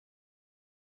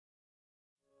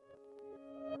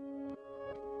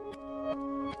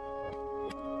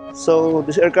So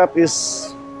this aircraft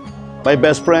is my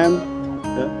best friend.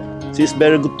 Yeah. She's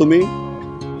very good to me.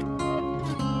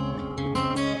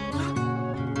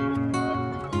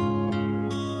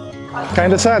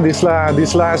 Kind of sad, this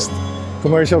last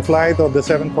commercial flight of the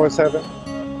 747.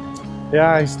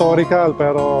 Yeah, historical,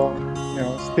 pero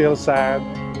still sad.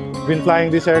 Been flying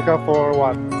this aircraft for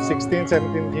what, 16,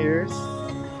 17 years,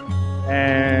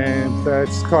 and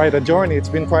it's quite a journey. It's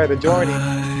been quite a journey.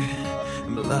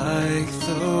 I'm like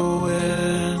the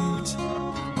wind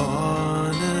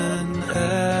on an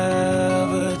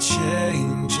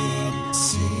ever-changing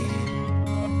sea.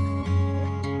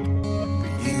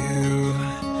 You,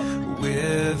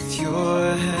 with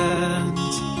your hand,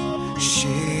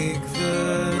 shake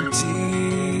the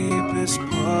deepest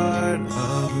part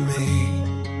of me.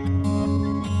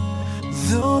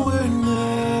 Though we're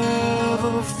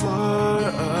never far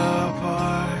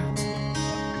apart,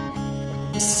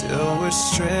 still we're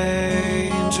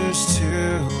strangers to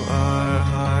our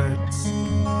hearts.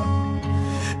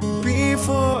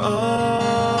 Before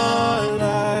our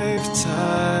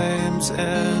lifetimes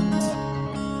end,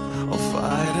 I'll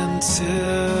fight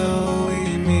until we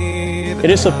meet.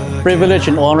 It is a privilege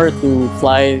and honor to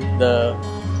fly the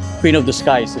Queen of the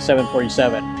Skies, the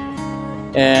 747.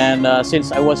 And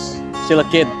since I was still a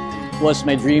kid, it was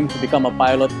my dream to become a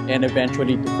pilot and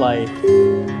eventually to fly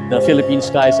the Philippine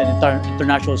skies and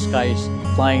international skies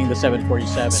flying the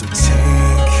 747. So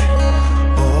take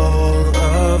all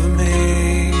of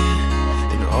me,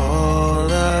 and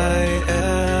all I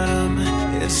am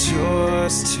is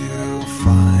yours to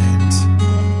find.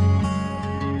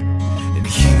 And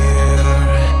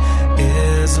here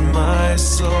is my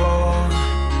soul,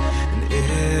 and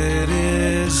it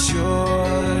is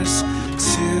yours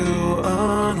to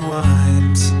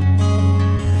unwind.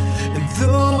 And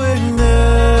though we're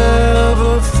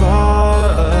never far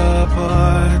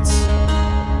apart,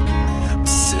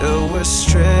 still we're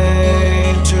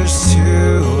strangers to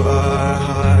our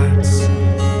hearts.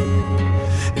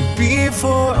 And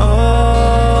before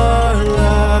our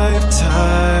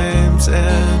lifetimes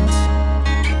end,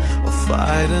 I'll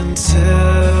fight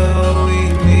until we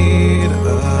meet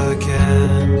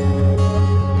again.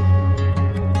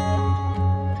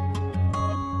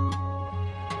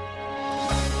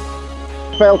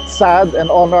 Felt sad and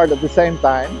honored at the same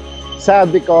time.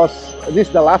 Sad because this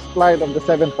is the last flight of the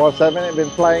 747. I've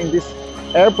been flying this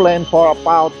airplane for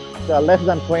about less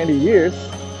than 20 years.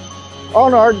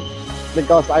 Honored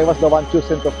because I was the one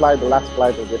chosen to fly the last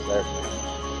flight of this airplane.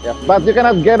 Yeah. But you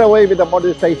cannot get away with the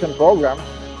modernization program.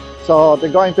 So they're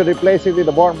going to replace it with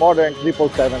a more modern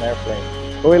 777 airplane.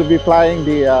 We will be flying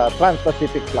the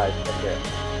Trans-Pacific flight from there.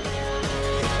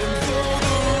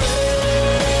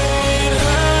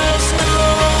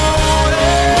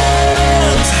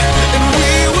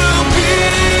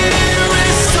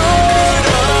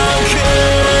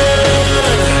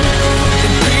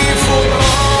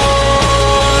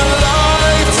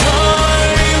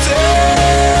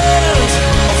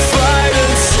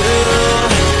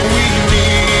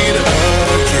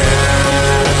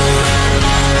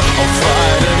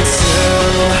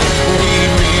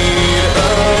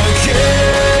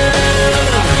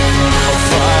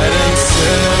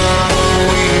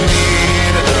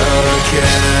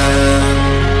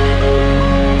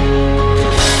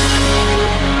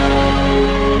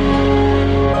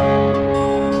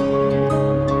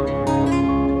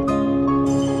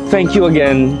 Thank you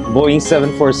again, Boeing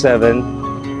 747,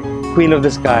 Queen of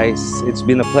the Skies. It's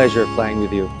been a pleasure flying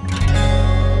with you.